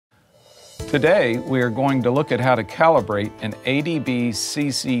Today, we are going to look at how to calibrate an ADB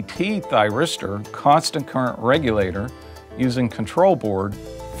CCT Thyristor constant current regulator using control board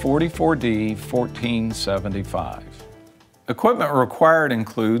 44D1475. Equipment required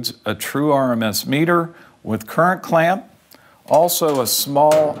includes a true RMS meter with current clamp, also a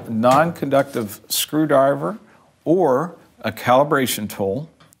small non-conductive screwdriver or a calibration tool,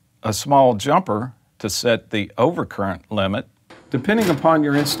 a small jumper to set the overcurrent limit. Depending upon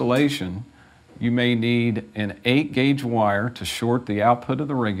your installation, you may need an 8-gauge wire to short the output of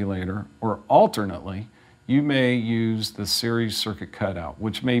the regulator, or alternately, you may use the series circuit cutout,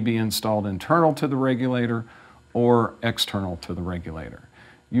 which may be installed internal to the regulator or external to the regulator.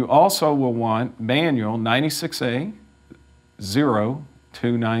 You also will want manual 96A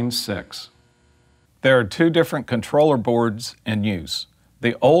 0296. There are two different controller boards in use.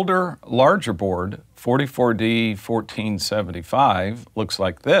 The older, larger board, 44D1475, looks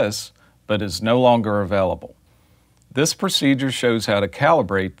like this, but is no longer available. This procedure shows how to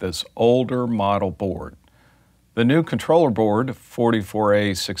calibrate this older model board. The new controller board,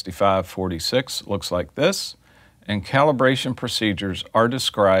 44A6546, looks like this, and calibration procedures are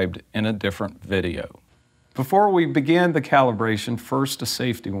described in a different video. Before we begin the calibration, first a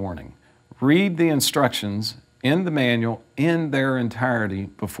safety warning. Read the instructions in the manual in their entirety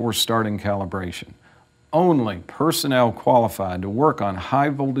before starting calibration. Only personnel qualified to work on high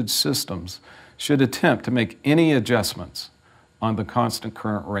voltage systems should attempt to make any adjustments on the constant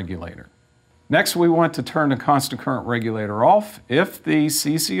current regulator. Next, we want to turn the constant current regulator off. If the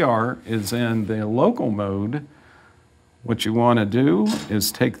CCR is in the local mode, what you want to do is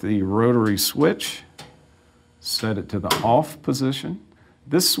take the rotary switch, set it to the off position.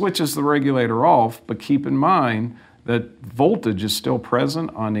 This switches the regulator off, but keep in mind that voltage is still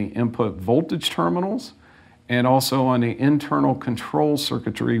present on the input voltage terminals and also on the internal control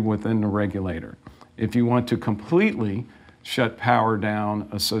circuitry within the regulator. If you want to completely shut power down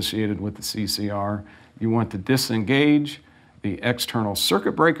associated with the CCR, you want to disengage the external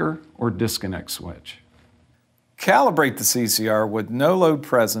circuit breaker or disconnect switch. Calibrate the CCR with no load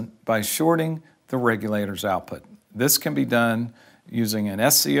present by shorting the regulator's output. This can be done using an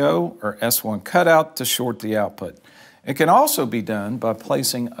SCO or S1 cutout to short the output. It can also be done by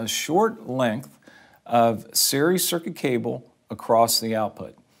placing a short length of series circuit cable across the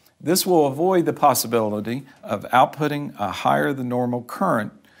output. This will avoid the possibility of outputting a higher than normal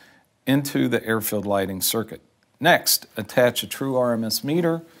current into the airfield lighting circuit. Next, attach a true RMS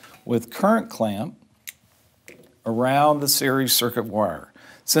meter with current clamp around the series circuit wire.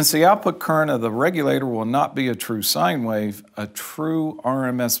 Since the output current of the regulator will not be a true sine wave, a true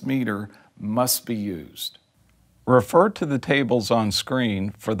RMS meter must be used. Refer to the tables on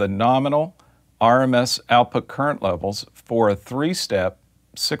screen for the nominal RMS output current levels for a 3-step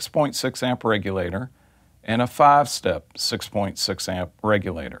 6.6 amp regulator and a 5-step 6.6 amp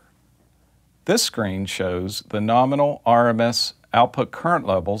regulator. This screen shows the nominal RMS output current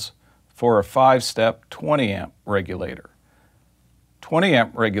levels for a 5-step 20 amp regulator. 20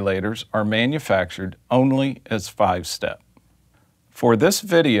 amp regulators are manufactured only as 5-step. For this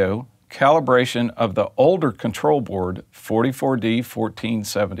video, calibration of the older control board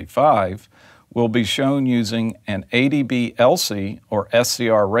 44D1475 will be shown using an ADB LC or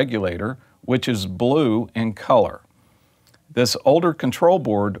SCR regulator, which is blue in color. This older control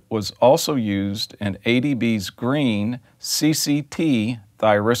board was also used in ADB's green CCT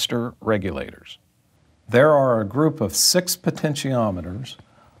Thyristor regulators. There are a group of 6 potentiometers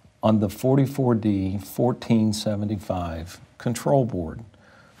on the 44D1475 control board.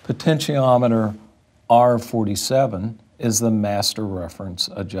 Potentiometer R47 is the master reference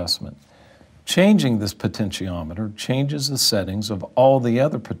adjustment. Changing this potentiometer changes the settings of all the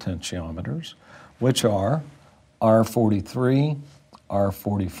other potentiometers, which are R43,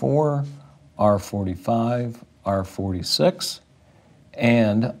 R44, R45, R46,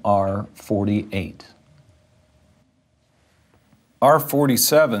 and R48.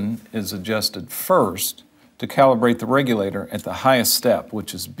 R47 is adjusted first to calibrate the regulator at the highest step,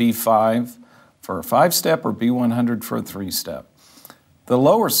 which is B5 for a 5-step or B100 for a 3-step. The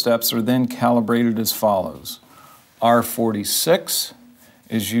lower steps are then calibrated as follows. R46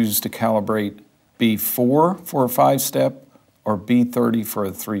 is used to calibrate B4 for a 5-step or B30 for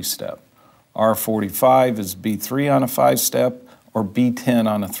a 3-step. R45 is B3 on a 5-step or B10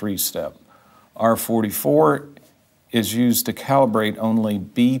 on a 3-step. R44 is used to calibrate only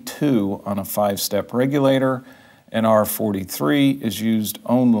B2 on a 5-step regulator, and R43 is used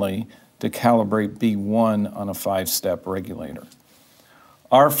only to calibrate B1 on a 5-step regulator.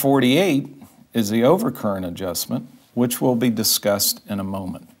 R48 is the overcurrent adjustment, which will be discussed in a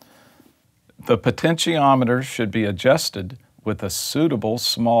moment. The potentiometer should be adjusted with a suitable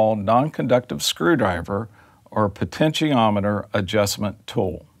small non-conductive screwdriver or potentiometer adjustment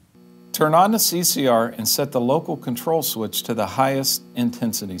tool. Turn on the CCR and set the local control switch to the highest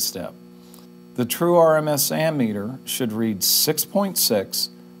intensity step. The true RMS ammeter should read 6.6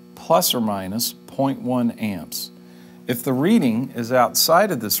 plus or minus 0.1 amps. If the reading is outside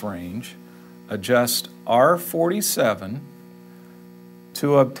of this range, adjust R47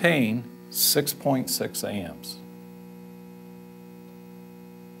 to obtain 6.6 amps.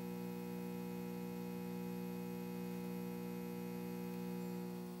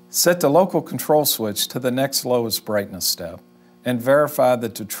 Set the local control switch to the next lowest brightness step and verify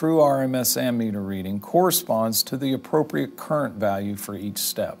that the true RMS ammeter reading corresponds to the appropriate current value for each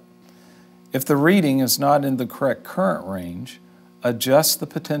step. If the reading is not in the correct current range, adjust the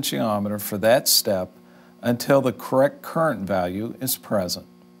potentiometer for that step until the correct current value is present.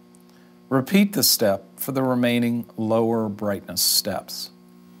 Repeat the step for the remaining lower brightness steps.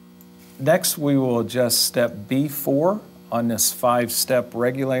 Next, we will adjust step B4 on this 5-step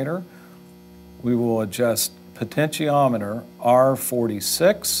regulator. We will adjust potentiometer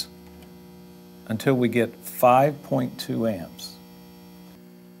R46 until we get 5.2 amps.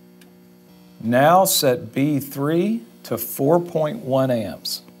 Now set B3 to 4.1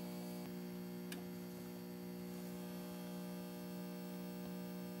 amps.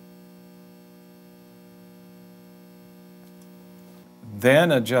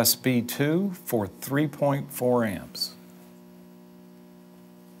 Then adjust B2 for 3.4 amps.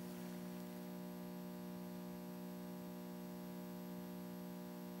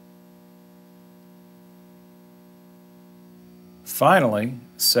 Finally,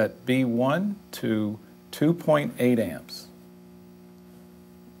 set B1 to 2.8 amps.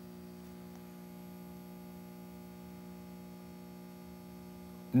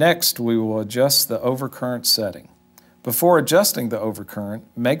 Next, we will adjust the overcurrent setting. Before adjusting the overcurrent,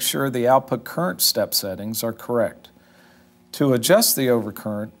 make sure the output current step settings are correct. To adjust the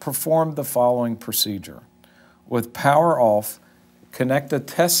overcurrent, perform the following procedure. With power off, connect a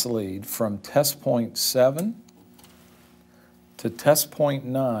test lead from test point 7 to test point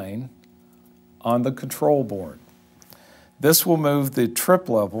 9 on the control board. This will move the trip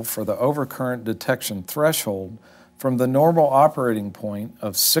level for the overcurrent detection threshold from the normal operating point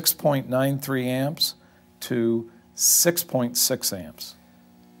of 6.93 amps to 6.6 amps.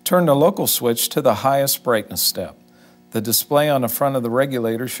 Turn the local switch to the highest brightness step. The display on the front of the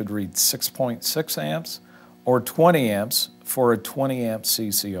regulator should read 6.6 amps or 20 amps for a 20 amp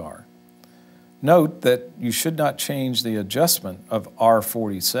CCR. Note that you should not change the adjustment of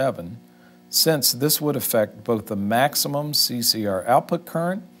R47 since this would affect both the maximum CCR output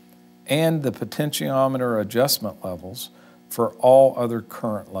current and the potentiometer adjustment levels for all other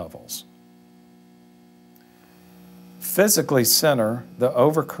current levels. Physically center the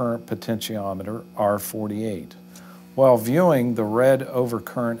overcurrent potentiometer R48. While viewing the red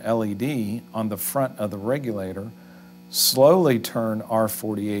overcurrent LED on the front of the regulator, slowly turn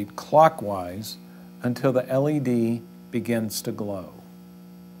R48 clockwise until the LED begins to glow.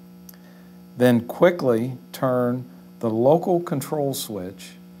 Then quickly turn the local control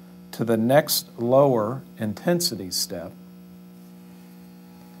switch to the next lower intensity step.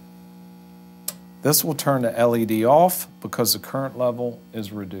 This will turn the LED off because the current level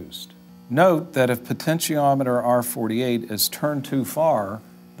is reduced. Note that if potentiometer R48 is turned too far,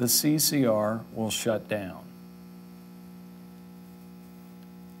 the CCR will shut down.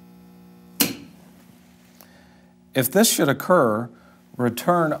 If this should occur,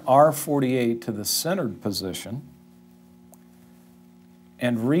 return R48 to the centered position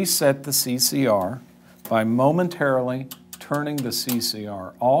and reset the CCR by momentarily turning the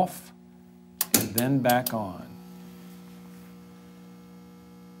CCR off and then back on.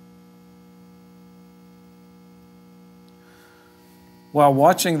 While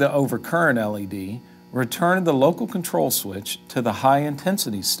watching the overcurrent LED, return the local control switch to the high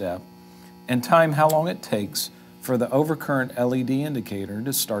intensity step and time how long it takes for the overcurrent LED indicator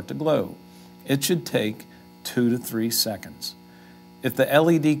to start to glow. It should take 2 to 3 seconds. If the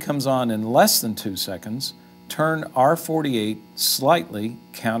LED comes on in less than 2 seconds, turn R48 slightly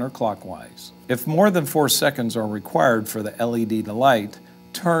counterclockwise. If more than 4 seconds are required for the LED to light,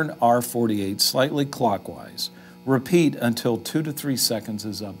 turn R48 slightly clockwise. Repeat until 2 to 3 seconds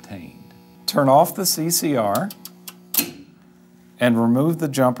is obtained. Turn off the CCR and remove the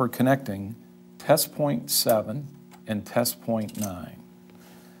jumper connecting test point 7 and test point 9.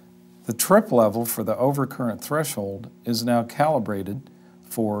 The trip level for the overcurrent threshold is now calibrated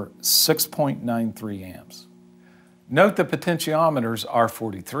for 6.93 amps. Note the potentiometers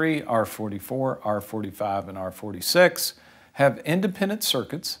R43, R44, R45, and R46 have independent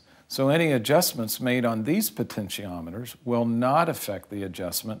circuits, so any adjustments made on these potentiometers will not affect the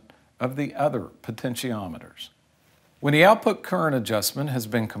adjustment of the other potentiometers. When the output current adjustment has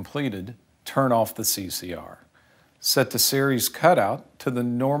been completed, turn off the CCR. Set the series cutout to the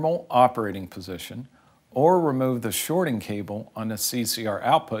normal operating position or remove the shorting cable on the CCR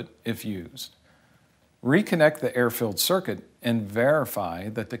output if used. Reconnect the airfield circuit and verify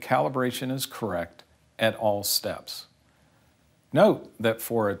that the calibration is correct at all steps. Note that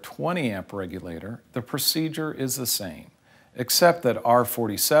for a 20 amp regulator, the procedure is the same, except that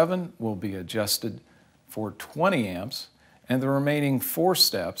R47 will be adjusted for 20 amps and the remaining 4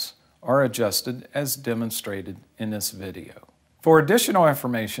 steps are adjusted as demonstrated in this video. For additional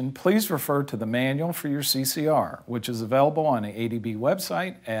information, please refer to the manual for your CCR, which is available on the ADB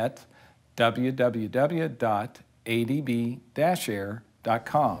website at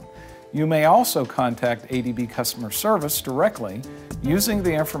www.adb-air.com. You may also contact ADB customer service directly using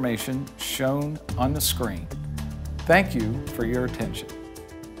the information shown on the screen. Thank you for your attention.